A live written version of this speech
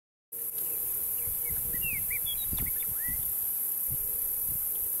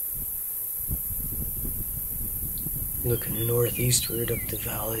looking northeastward up the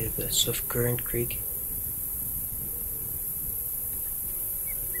valley of the Swift Current Creek.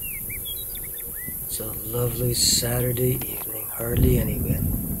 It's a lovely Saturday evening, hardly any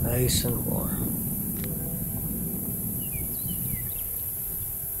wind, nice and warm.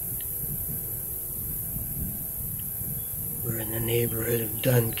 We're in the neighborhood of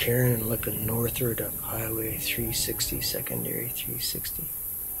Duncairn and looking northward up Highway 360, Secondary 360,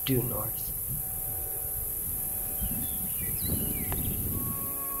 due north.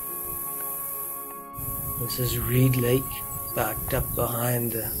 This is Reed Lake, backed up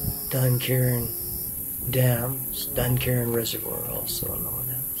behind the Duncairn Dam, Duncairn Reservoir, also known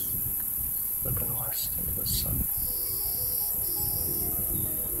as, looking west into the sun.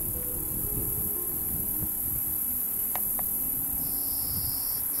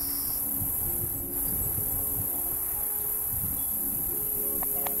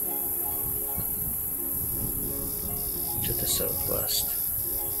 To the southwest.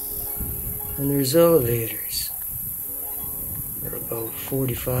 And there's elevators. They're about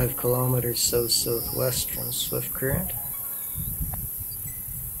 45 kilometers south-southwest from Swift Current.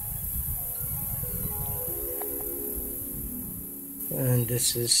 And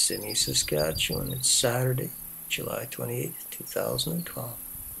this is Simmie, Saskatchewan. It's Saturday, July 28th, 2012.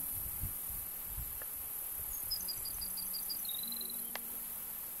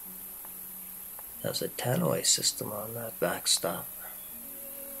 There's a tannoy system on that backstop.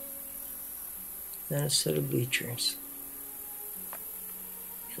 And a set of bleachers.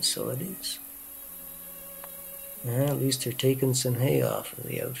 Facilities. And at least they're taking some hay off of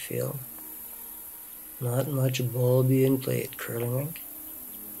the outfield. Not much ball being played. Curling rink.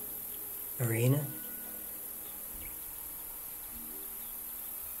 Arena.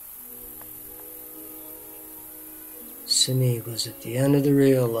 Simmie was at the end of the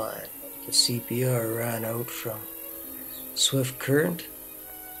rail line. The CPR ran out from Swift Current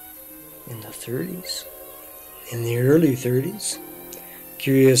in the 30s, in the early 30s.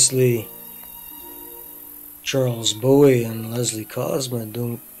 Curiously, Charles Bowie and Leslie Cosma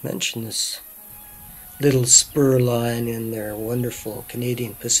don't mention this little spur line in their wonderful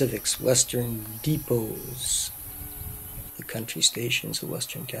Canadian Pacific's Western Depots, the country stations of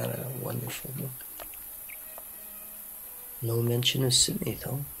Western Canada. Wonderful book. No mention of Simmie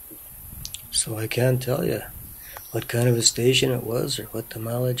though. So I can't tell you what kind of a station it was, or what the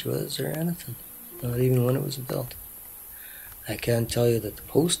mileage was, or anything. Not even when it was built. I can tell you that the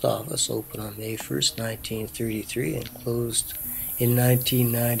post office opened on May 1st, 1933 and closed in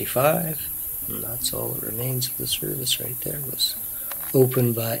 1995. And that's all that remains of the service right there. It was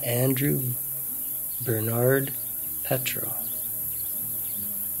opened by Andrew Bernard Petro,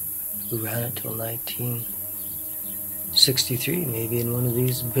 who ran it till 1963, maybe in one of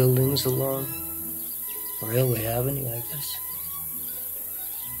these buildings along Railway Avenue, I guess.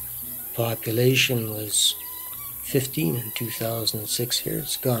 Population was 15 in 2006 here.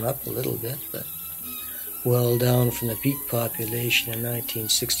 It's gone up a little bit, but well down from the peak population in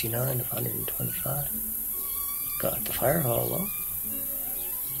 1969 of 125. Got the fire hall though.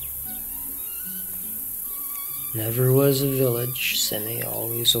 Never was a village, Simmie,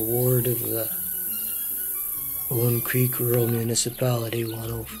 always a ward of the Lone Creek Rural Municipality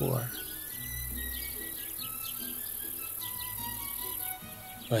 104.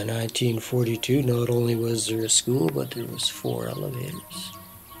 By 1942, not only was there a school, but there was 4 elevators.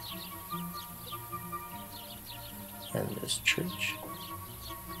 And this church.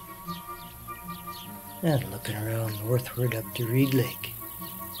 And looking around northward up to Reed Lake.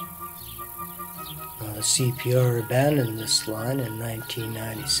 Now the CPR abandoned this line in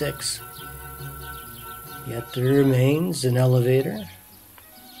 1996. Yet there remains an elevator,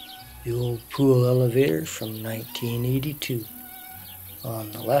 the old pool elevator from 1982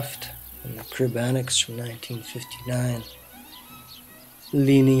 on the left, and the crib annex from 1959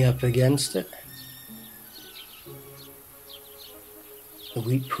 leaning up against it. The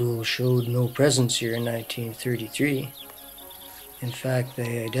wheat pool showed no presence here in 1933. In fact,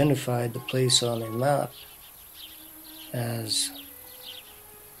 they identified the place on their map as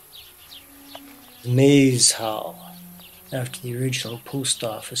Maze Hall, after the original post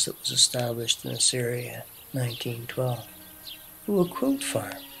office that was established in this area in 1912. A quote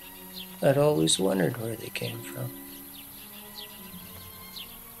farm. I'd always wondered where they came from.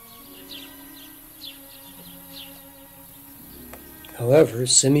 However,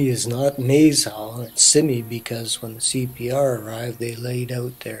 Simmie is not Maze Hall, it's Simmie because when the CPR arrived, they laid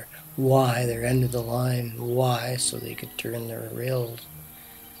out their Y, their end of the line Y, so they could turn their rail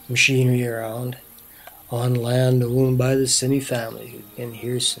machinery around on land owned by the Simmie family, who'd been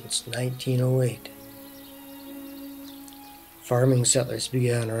here since 1908. farming settlers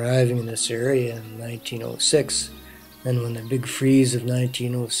began arriving in this area in 1906. Then when the big freeze of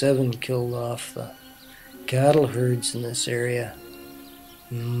 1907 killed off the cattle herds in this area,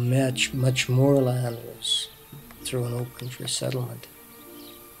 much more land was thrown open for settlement.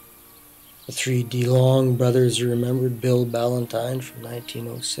 The three DeLong brothers are remembered: Bill Ballantyne from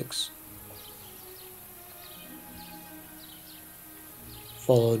 1906,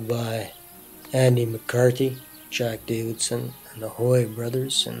 followed by Andy McCarthy, Jack Davidson, and the Hoy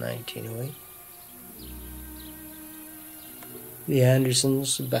brothers in 1908. The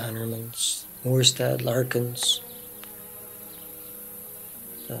Andersons, the Bannermans, Morstad, Larkins,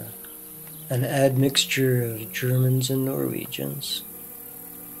 an admixture of Germans and Norwegians.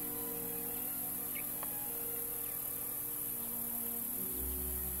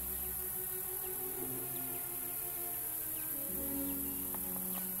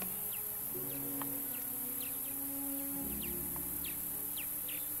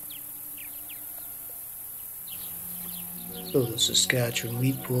 Though the Saskatchewan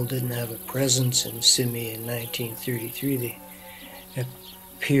wheat pool didn't have a presence in Simmie in 1933,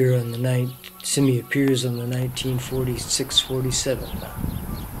 Simmie appears on the 1946-47 map.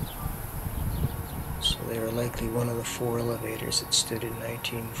 So they were likely one of the 4 elevators that stood in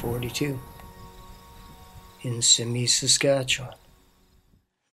 1942 in Simmie, Saskatchewan.